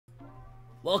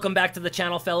Welcome back to the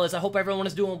channel, fellas. I hope everyone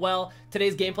is doing well.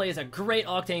 Today's gameplay is a great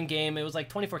Octane game. It was like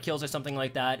 24 kills or something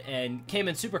like that, and came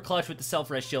in super clutch with the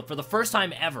self-res shield for the first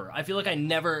time ever. I feel like I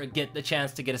never get the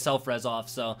chance to get a self-res off,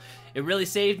 so it really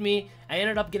saved me. I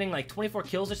ended up getting like 24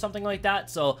 kills or something like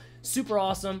that, so super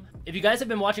awesome. If you guys have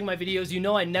been watching my videos, you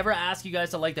know I never ask you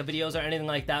guys to like the videos or anything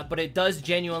like that, but it does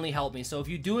genuinely help me. So if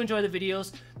you do enjoy the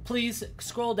videos, please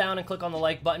scroll down and click on the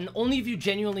like button. Only if you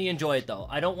genuinely enjoy it, though.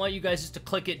 I don't want you guys just to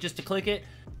click it.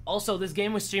 Also, this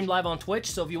game was streamed live on Twitch,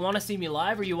 so if you want to see me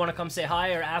live or you want to come say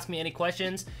hi or ask me any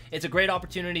questions, it's a great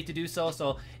opportunity to do so.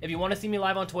 So if you want to see me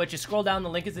live on Twitch, just scroll down. The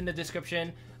link is in the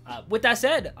description. With that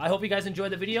said, I hope you guys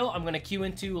enjoyed the video. I'm going to queue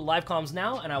into live comms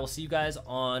now, and I will see you guys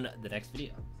on the next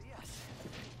video.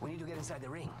 We need to get inside the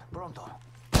ring. Pronto.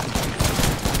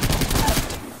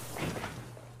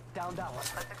 Down that one.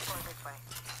 Let's explore this way.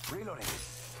 Reloading.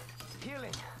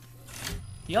 Healing.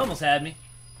 He almost had me.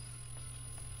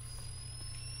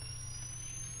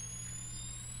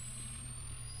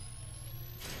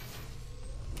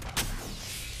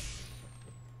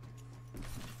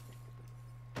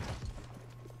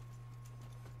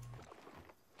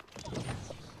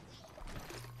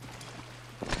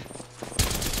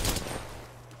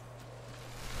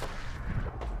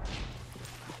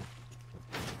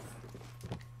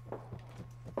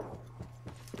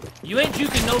 You ain't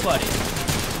juking nobody.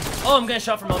 Oh, I'm getting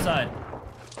shot from outside.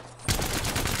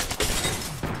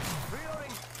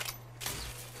 Reloading.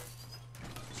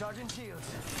 Charging shields.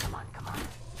 Come on, come on.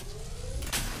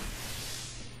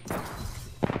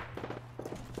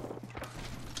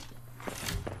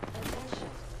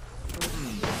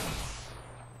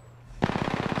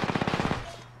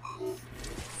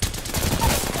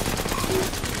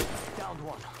 Downed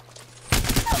one.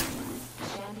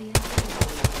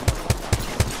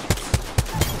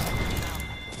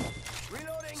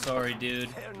 Sorry, dude.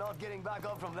 They're not getting back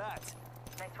up from that.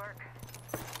 Nice work.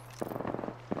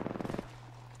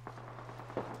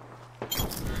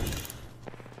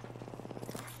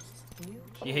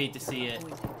 You hate to see it. Hey,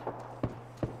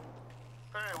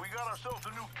 we got ourselves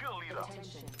a new kill leader.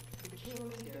 Attention. The kill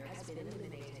leader has been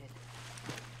eliminated.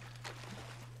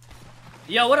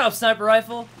 Yo, what up, sniper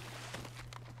rifle?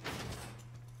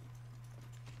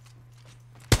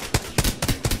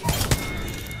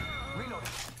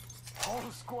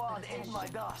 Whole squad ate my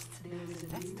dust.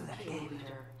 Let's do that again.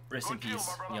 Rest in peace,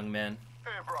 young man.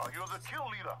 Hey, bro, you're the kill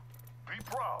leader. Be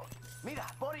proud. Mira,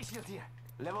 body shield here.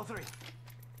 Level 3.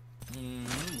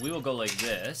 We will go like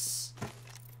this.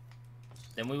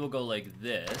 Then we will go like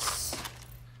this.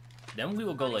 Then we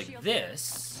will go like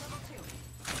this.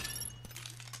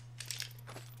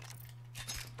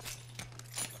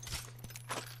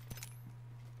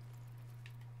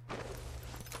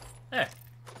 There.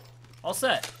 All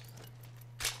set.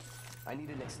 I need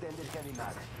an extended heavy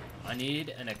mag. I need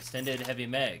an extended heavy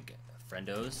mag,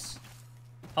 friendos.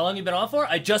 How long you been on for?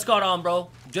 I just got on, bro.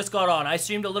 Just got on. I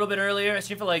streamed a little bit earlier. I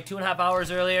streamed for like 2.5 hours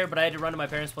earlier, but I had to run to my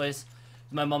parents' place.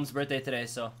 It's my mom's birthday today,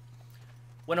 so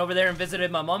went over there and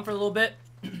visited my mom for a little bit,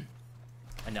 and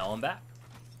now I'm back.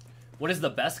 What is the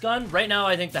best gun? Right now,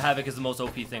 I think the Havoc is the most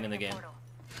OP thing in the game.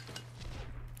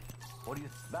 What do you...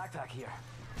 Backpack here.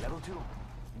 Level 2.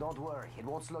 Don't worry, it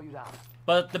won't slow you down.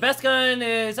 But the best gun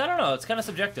is, I don't know, it's kind of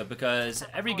subjective because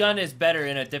every gun is better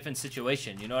in a different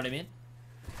situation, you know what I mean?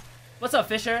 What's up,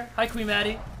 Fisher? Hi, Queen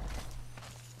Maddie.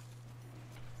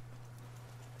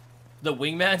 The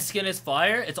wingman skin is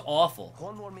fire? It's awful.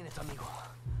 1 more minute, amigo.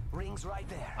 Ring's right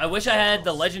there. I wish I had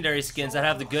the legendary skins that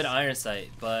have the good iron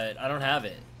sight, but I don't have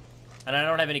it. And I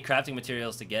don't have any crafting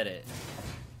materials to get it.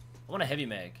 I want a heavy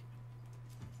mag.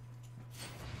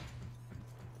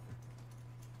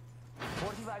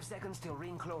 45 seconds till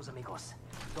ring close, amigos.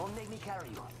 Don't make me carry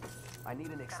you. I need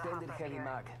an extended heavy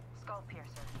mag. Skull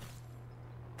piercer.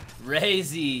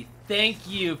 Razy, thank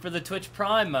you for the Twitch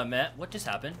Prime, my man. What just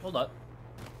happened? Hold up.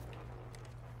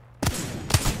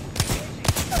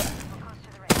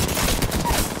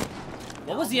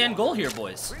 What was the end goal here,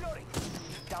 boys?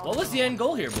 What was the end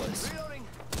goal here, boys?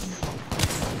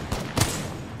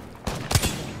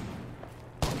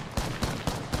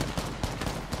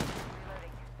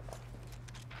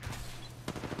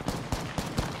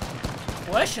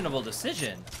 Questionable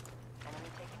decision.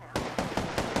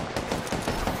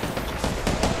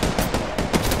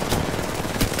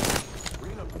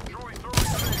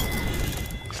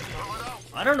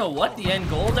 I don't know what the end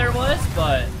goal there was,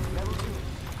 but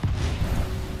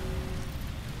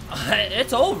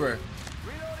it's over.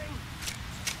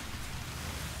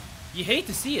 You hate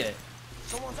to see it.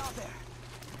 Someone's out there.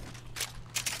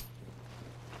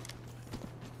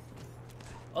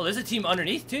 Oh, there's a team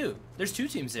underneath too. There's two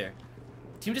teams there.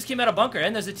 Team just came out of bunker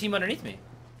and there's a team underneath me.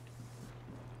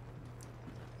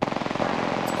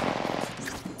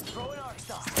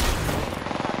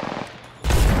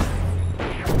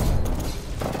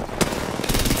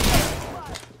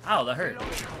 Ow, that hurt.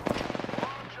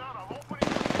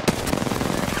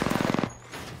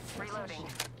 Reloading.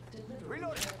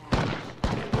 Reloading.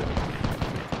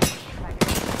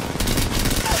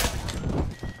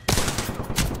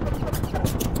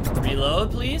 Reload,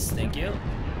 please. Thank you.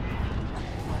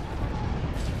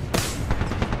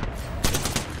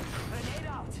 Grenade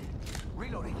out.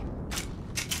 Reloading.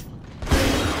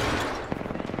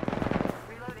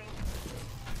 Reloading.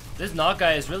 This knock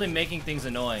guy is really making things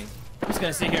annoying. I'm just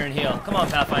gonna sit here and heal. Come on,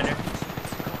 Pathfinder.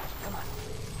 Come on.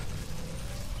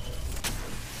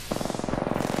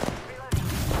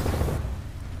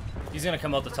 He's gonna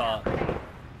come out the top.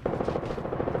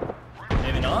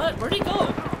 Maybe not? Where'd he go?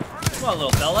 Come on,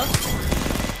 little fella.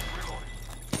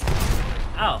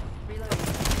 Ow.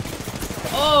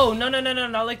 Oh, no, no, no, no,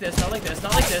 not like this, not like this,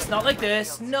 not like this, not like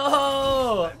this.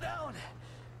 No! Down.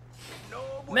 No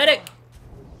more. Medic!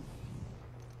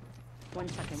 1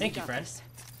 second. Thank we you, got friend. this.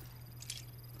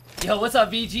 Yo, what's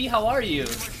up, VG? How are you? My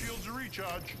shields are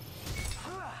recharge.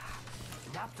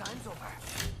 Nap time's over.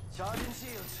 Charging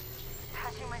shields.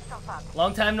 Patching myself up.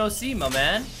 Long time no see, my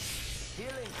man.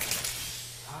 Healing.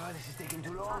 Ah, this is taking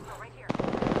too long. Hostile right here. I'm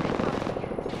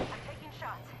taking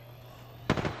shots.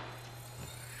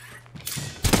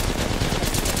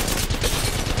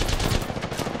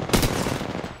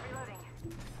 Reloading.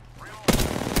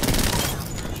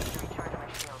 Recharge my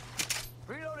shields.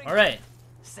 Reloading. All right.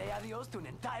 Say adios to an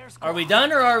entire squad. Are we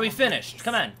done or are we finished?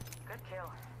 Come on. Good kill.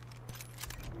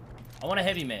 I want a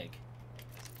heavy mag.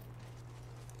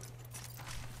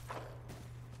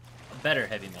 A better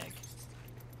heavy mag.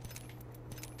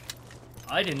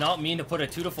 I did not mean to put a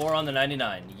 2 to 4 on the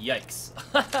 99. Yikes.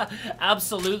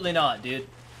 Absolutely not, dude.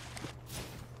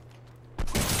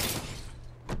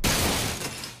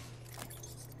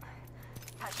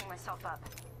 Patching myself up.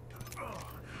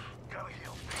 Gotta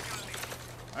heal.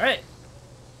 All right.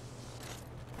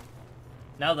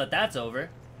 Now that that's over.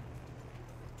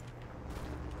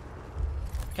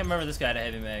 Can't remember this guy had a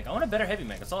heavy mag. I want a better heavy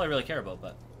mag. That's all I really care about,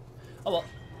 but... Oh, well.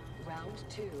 Round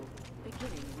 2.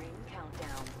 Beginning ring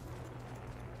countdown.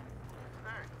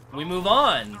 We move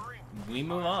on. We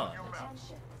move on.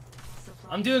 Attention. Supply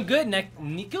I'm doing good,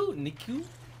 Niku? Niku?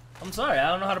 I'm sorry, I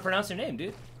don't know how to pronounce your name,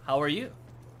 dude. How are you?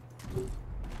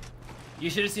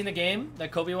 You should have seen the game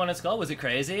that Kobe won at Skull. Was it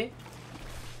crazy?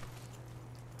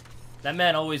 That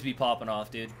man always be popping off,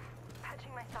 dude.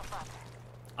 Patching myself up.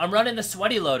 I'm running the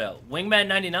sweaty loadout, Wingman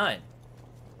 99.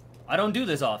 I don't do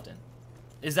this often.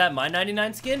 Is that my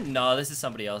 99 skin? No, this is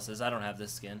somebody else's. I don't have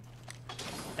this skin.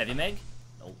 Heavy Meg?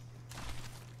 Nope.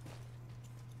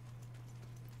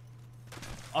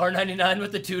 R99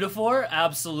 with the 2 to 4?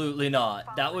 Absolutely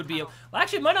not. That would be... Well,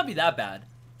 actually, it might not be that bad.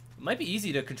 It might be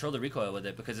easy to control the recoil with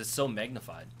it because it's so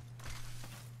magnified.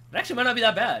 It actually might not be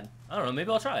that bad. I don't know.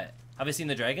 Maybe I'll try it. Have I seen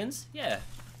the dragons? Yeah.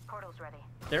 Portal's ready.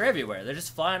 They're everywhere. They're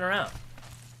just flying around.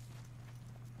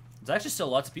 There's actually still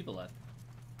lots of people left.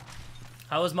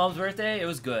 How was Mom's birthday? It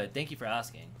was good. Thank you for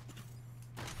asking.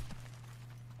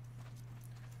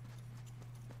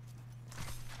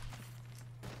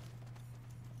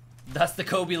 That's the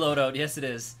Kobe loadout. Yes, it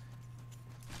is.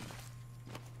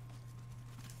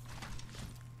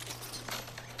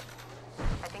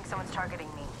 I think someone's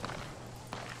targeting me.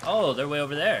 Oh, they're way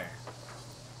over there.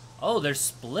 Oh, they're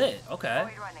split. Okay.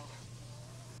 Avoid running.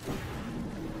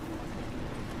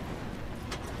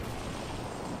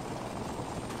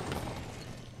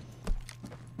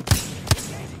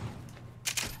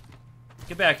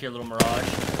 Get back here, little Mirage.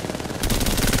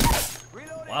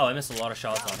 Reloading. Wow, I missed a lot of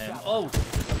shots on him. Oh.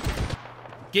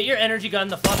 Get your energy gun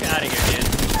the fuck out of here,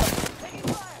 Taking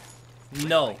fire. dude.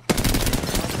 No.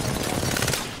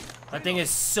 That thing is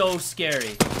so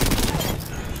scary.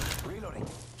 Reloading.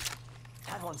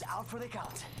 That one's out for the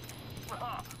count. Good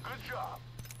job.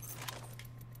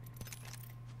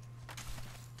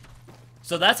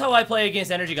 So that's how I play against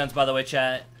energy guns, by the way,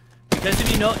 chat. Because if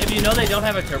you know they don't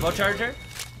have a turbocharger,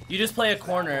 you just play a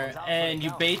corner and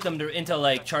you bait them into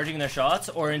like charging their shots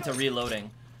or into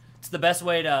reloading. It's the best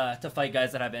way to fight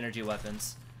guys that have energy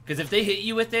weapons. Because if they hit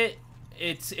you with it,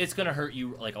 it's gonna hurt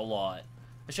you like a lot.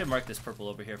 I should mark this purple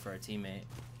over here for our teammate.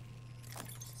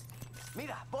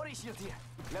 Mira, body shield here.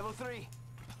 Level 3.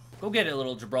 Go get it,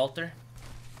 little Gibraltar.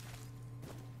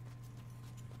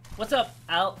 What's up,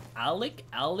 Alec?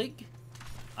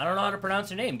 I don't know how to pronounce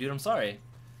your name, dude. I'm sorry.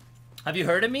 Have you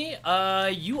heard of me?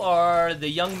 You are the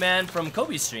young man from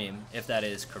Kobe's stream, if that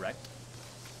is correct.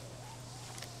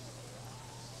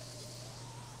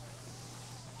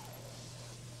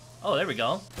 Oh, there we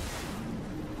go.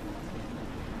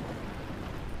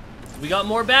 We got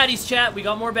more baddies, chat. We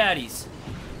got more baddies.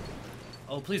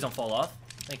 Oh, please don't fall off.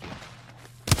 Thank you.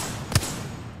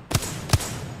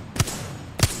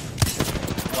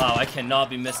 Wow, I cannot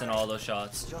be missing all those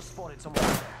shots. Just spotted someone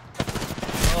there.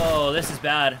 Oh, this is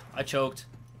bad. I choked.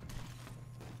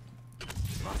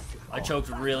 I choked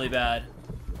really bad.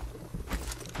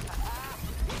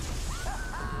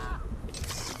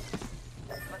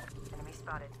 Enemy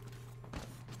spotted.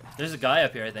 There's a guy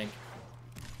up here, I think.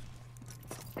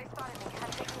 They spotted me.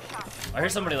 I'm taking shots. I hear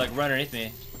somebody like run underneath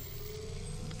me.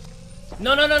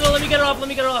 No, no, no, no, let me get it off, let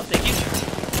me get it off. Thank you.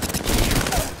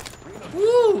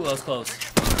 Woo, that was close.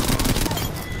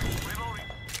 Reloading.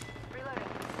 Reloading.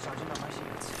 Charging up my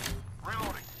shields.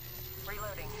 Reloading.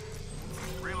 Reloading.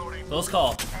 Reloading. Close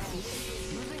call. Enemy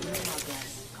taken. Losing ring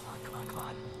progress. Come on, come on, come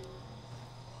on.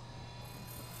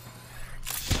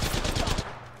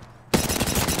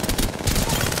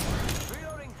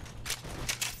 Reloading.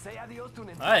 Say adios to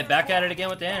Nintendo. Alright, back at it again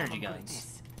with the energy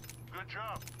guns. Good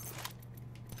job.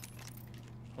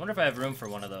 I wonder if I have room for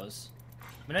one of those.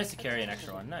 It'd be nice to carry an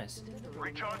extra one. Nice.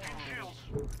 Recharging shields.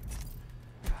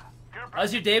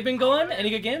 How's your day been going? Any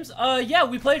good games? Yeah,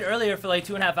 we played earlier for like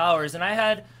 2.5 hours, and I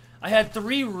had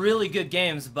 3 really good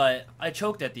games, but I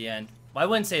choked at the end. Well, I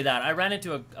wouldn't say that. I ran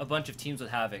into a bunch of teams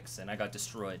with Havocs, and I got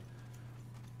destroyed.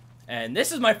 And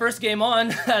this is my first game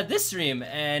on this stream,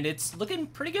 and it's looking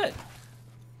pretty good.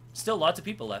 Still lots of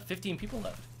people left. 15 people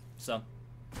left. So,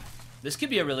 this could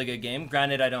be a really good game.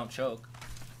 Granted, I don't choke.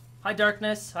 Hi,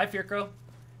 Darkness. Hi, Fearcrow.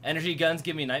 Energy guns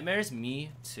give me nightmares?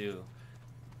 Me too.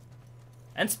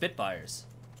 And Spitfires.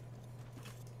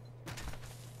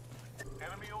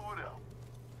 Enemy over there.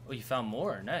 Oh, you found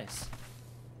more. Nice.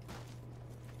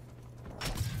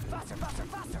 Faster, faster,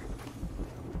 faster.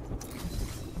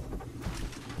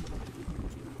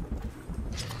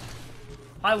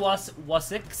 Hi,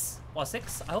 Wasix.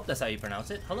 Wasix? I hope that's how you pronounce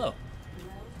it. Hello.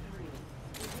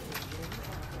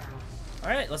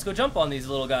 Alright, let's go jump on these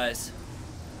little guys.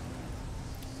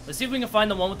 Let's see if we can find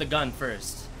the one with the gun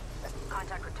first.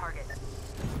 Contact with target.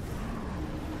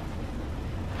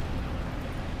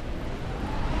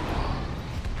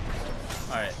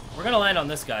 Alright, we're gonna land on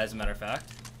this guy, as a matter of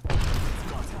fact.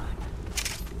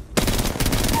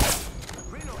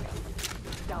 Reloading.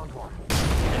 Down one.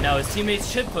 And now his teammates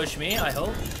should push me, I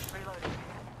hope. Reloading.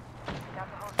 Got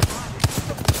the whole squad.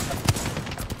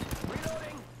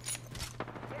 Reloading.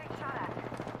 Getting shot at.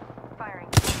 Firing.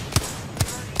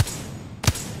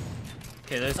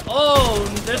 Okay, there's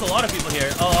a lot of people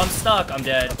here. Oh, I'm stuck. I'm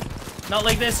dead. Not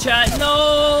like this, chat.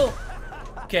 No!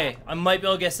 Okay, I might be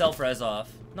able to get self-res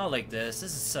off. Not like this.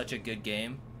 This is such a good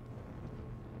game.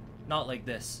 Not like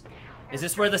this. Is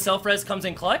this where the self-res comes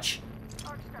in clutch?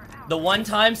 The one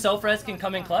time self-res can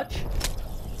come in clutch?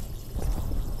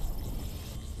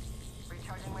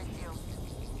 Recharging my shield.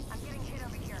 I'm getting hit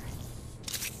over here.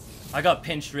 I got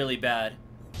pinched really bad.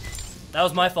 That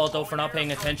was my fault though for not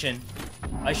paying attention.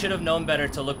 I should have known better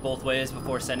to look both ways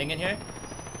before sending in here.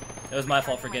 It was my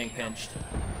fault for getting pinched.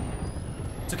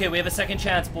 It's okay, we have a second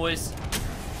chance, boys.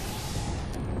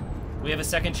 We have a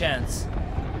second chance.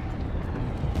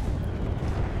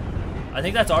 I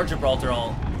think that's our Gibraltar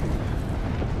ult.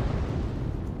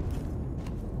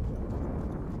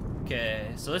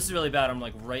 Okay, so this is really bad. I'm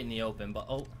like right in the open, but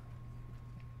oh.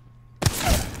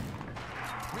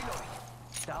 Reloading.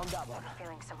 Down that one.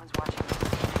 Feeling someone's watching.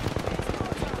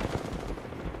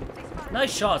 They spotted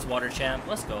Nice shots, Water Champ.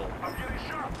 Let's go. I'm getting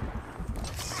shot.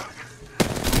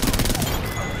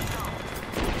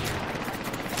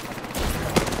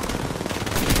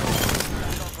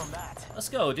 From that. Let's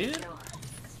go, dude.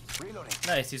 Reloading.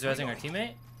 Nice, he's resing our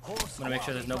teammate. Whole I'm gonna make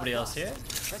sure there's nobody else here.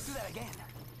 Let's do that again.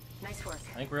 Nice work.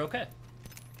 I think we're okay.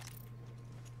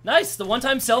 Nice! The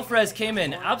one-time self-res came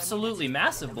in absolutely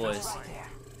massive, boys. Right there.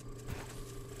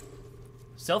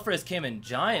 Self-res came in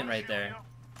giant right there.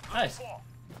 Nice.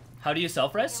 How do you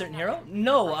self-res? Certain hero?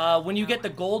 No, when you get the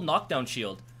gold knockdown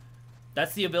shield.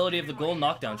 That's the ability of the gold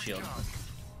knockdown shield.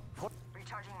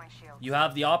 Recharging my shield. You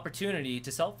have the opportunity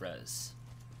to self-res.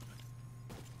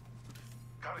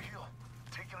 Gotta heal.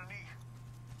 Taking a knee.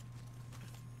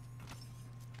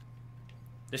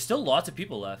 There's still lots of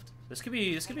people left. This could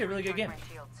be a really good game. My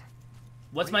shields.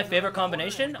 What's my favorite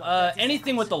combination?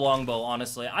 Anything with the longbow,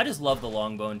 honestly. I just love the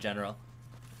longbow in general.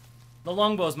 The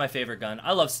longbow is my favorite gun.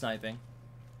 I love sniping.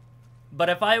 But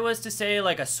if I was to say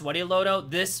like a sweaty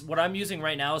loadout, what I'm using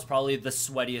right now is probably the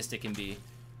sweatiest it can be.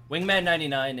 Wingman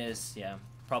 99 is, yeah,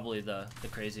 probably the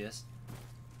craziest.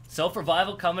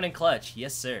 Self-revival coming in clutch.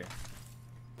 Yes, sir.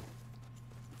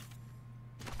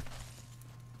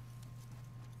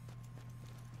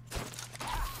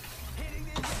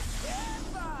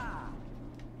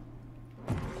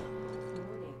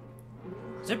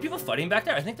 Is there people fighting back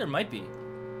there? I think there might be.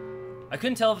 I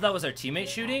couldn't tell if that was our teammate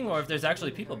shooting or if there's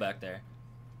actually people back there.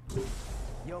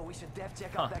 Yo, we should def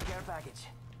check Huh. out that care package.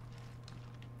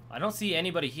 I don't see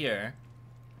anybody here.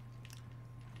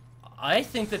 I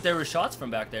think that there were shots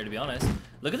from back there, to be honest.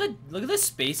 Look at the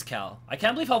space cow. I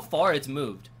can't believe how far it's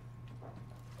moved.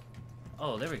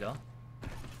 Oh, there we go.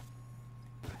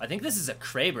 I think this is a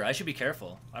Kraber. I should be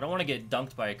careful. I don't want to get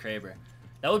dunked by a Kraber.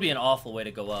 That would be an awful way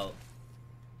to go out.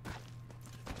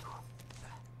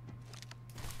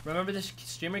 Remember the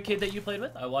streamer kid that you played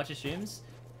with? I watch his streams.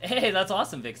 Hey, that's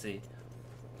awesome, Vixie.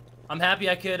 I'm happy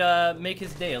I could make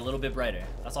his day a little bit brighter.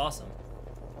 That's awesome.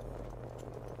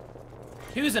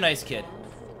 He was a nice kid.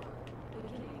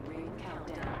 Beginning ring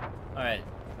countdown. All right.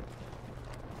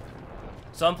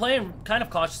 So I'm playing kind of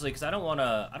cautiously because I don't want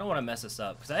to mess this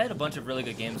up because I had a bunch of really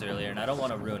good games earlier and I don't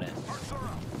want to ruin it.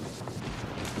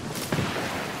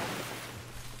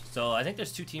 So I think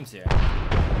there's 2 teams here.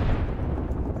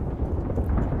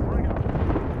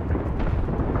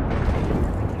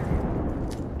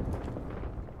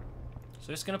 So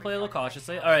just gonna play a little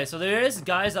cautiously. All right. So there is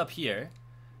guys up here,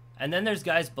 and then there's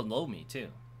guys below me too,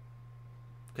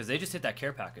 because they just hit that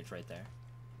care package right there.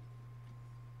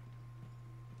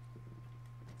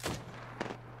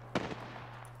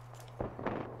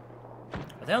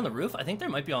 Are they on the roof? I think they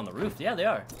might be on the roof. Yeah, they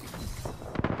are.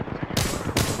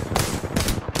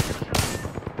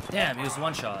 Damn, he was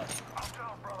one shot. I'm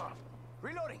down, brother.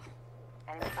 Reloading.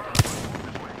 Reloading.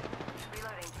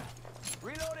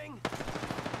 Reloading.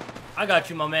 I got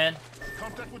you, my man.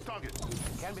 Contact with target.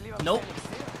 Can't believe I'm Nope. standing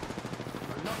still.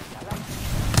 No, I like it.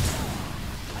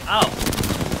 Ow.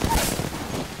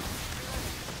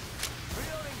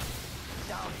 Reloading.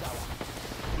 Down tower.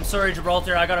 I'm sorry,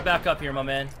 Gibraltar. I gotta back up here, my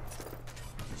man.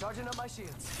 Charging up my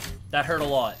shields. That hurt a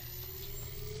lot.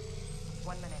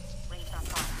 1 minute. Rings not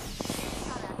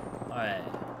far. All right.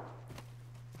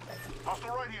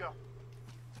 Hostile right here.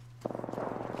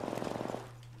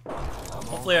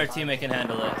 Hopefully our teammate can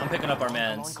handle it. I'm picking up our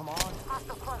mans. Come on.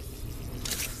 Hostile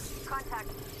close. Contact.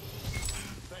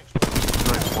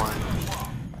 Nice one.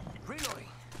 Reloading.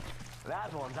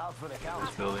 That one's out for the count.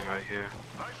 This building right here.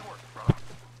 Nice work, brother.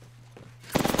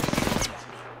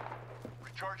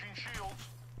 Recharging shields.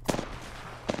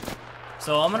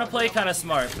 So I'm gonna play kind of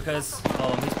smart because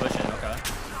oh, he's pushing. Okay.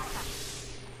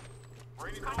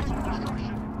 Raining bullets of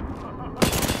destruction.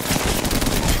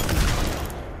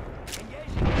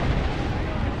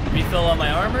 Refill on my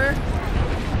armor.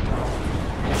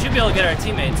 We should be able to get our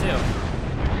teammate too.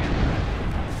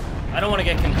 I don't want to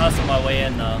get concussed on my way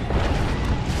in though.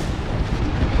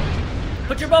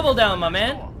 Put your bubble down, my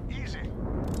man. Easy.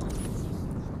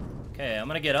 Okay, I'm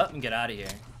gonna get up and get out of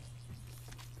here.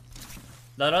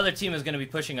 That other team is gonna be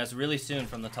pushing us really soon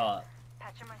from the top.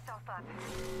 Patching myself up.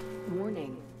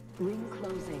 Warning. Ring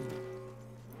closing.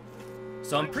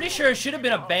 So I'm pretty sure it should have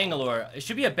been a Bangalore. It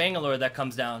should be a Bangalore that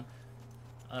comes down.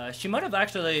 She might have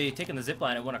actually taken the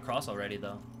zipline and went across already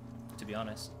though, to be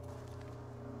honest.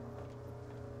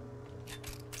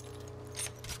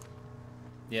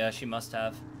 Yeah, she must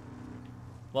have.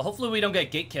 Well, hopefully we don't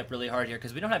get gate kept really hard here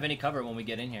because we don't have any cover when we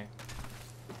get in here.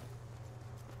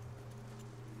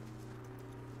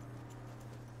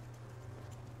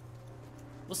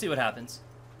 We'll see what happens.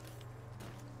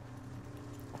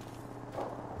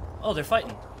 Oh, they're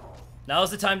fighting.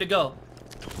 Now's the time to go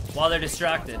while they're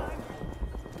distracted.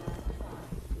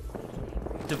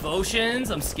 Devotions?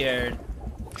 I'm scared.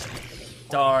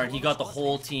 Darn, he got the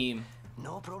whole team.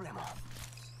 No problemo.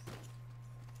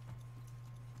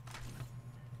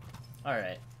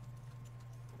 Alright.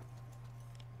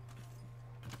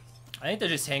 I think they're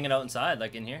just hanging out inside,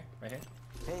 like in here, right here.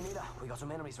 Hey, Nita, we got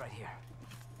some enemies right here.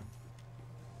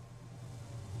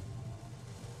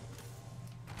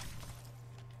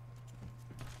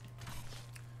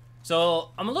 So,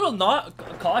 I'm a little not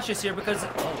cautious here because...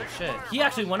 Oh, shit. He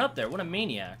actually went up there. What a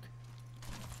maniac.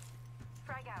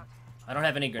 Frag out. I don't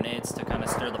have any grenades to kind of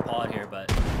stir the pot here, but...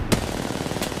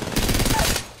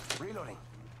 Reloading.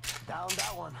 Down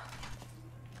that one.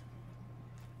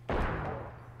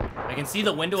 I can see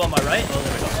the window on my right. Oh,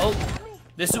 there we go. Oh,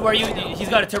 this is where you... He's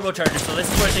got a turbocharger, so this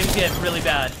is where things get really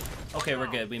bad. Okay, we're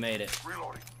good. We made it.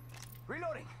 Reloading.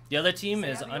 Reloading. The other team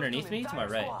is underneath me, to my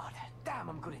right. Damn,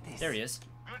 I'm good at this. There he is.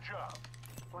 Good job.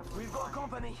 We've got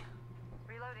company.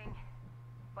 Reloading.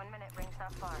 1 minute. Rings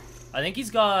not far. I think he's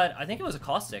got... I think it was a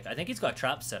caustic. I think he's got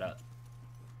traps set up.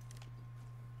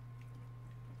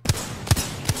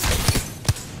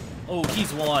 Oh,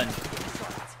 he's one.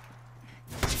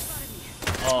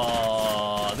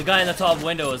 Oh, the guy in the top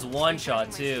window is one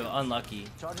shot too. Unlucky.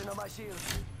 Charging on my shield.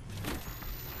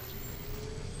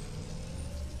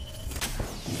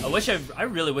 I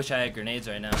really wish I had grenades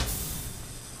right now.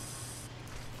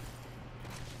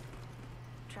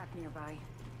 Trap nearby.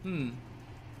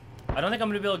 I don't think I'm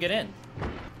gonna be able to get in.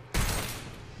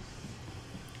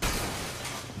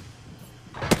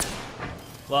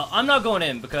 Well, I'm not going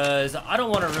in because I don't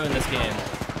want to ruin this game.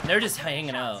 They're just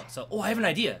hanging out. So, oh, I have an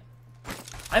idea.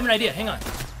 Hang on.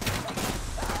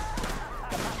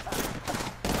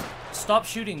 Stop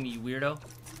shooting me, you weirdo.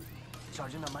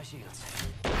 Charging on my shields.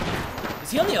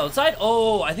 Is he on the outside?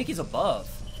 Oh, I think he's above.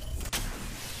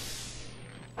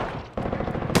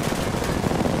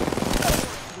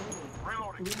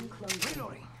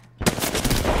 Reloading.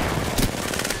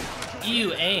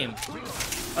 Ew, aim.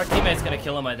 Our teammate's gonna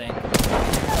kill him, I think.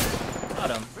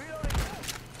 Got him.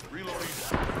 Reloading.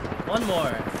 One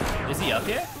more. Is he up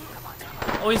here?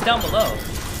 Oh, he's down below.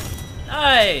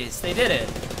 Nice, they did it.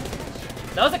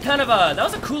 That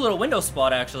was a cool little window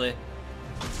spot, actually.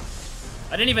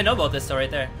 I didn't even know about this till right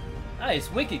there.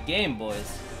 Nice, wicked game,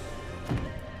 boys.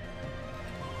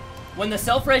 When the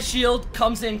self-res shield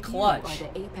comes in clutch You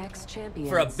are the Apex champions.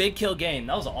 for a big kill game,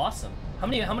 that was awesome. How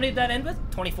many did that end with?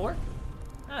 24?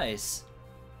 Nice.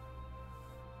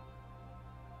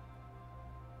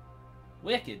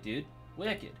 Wicked, dude.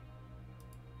 Wicked.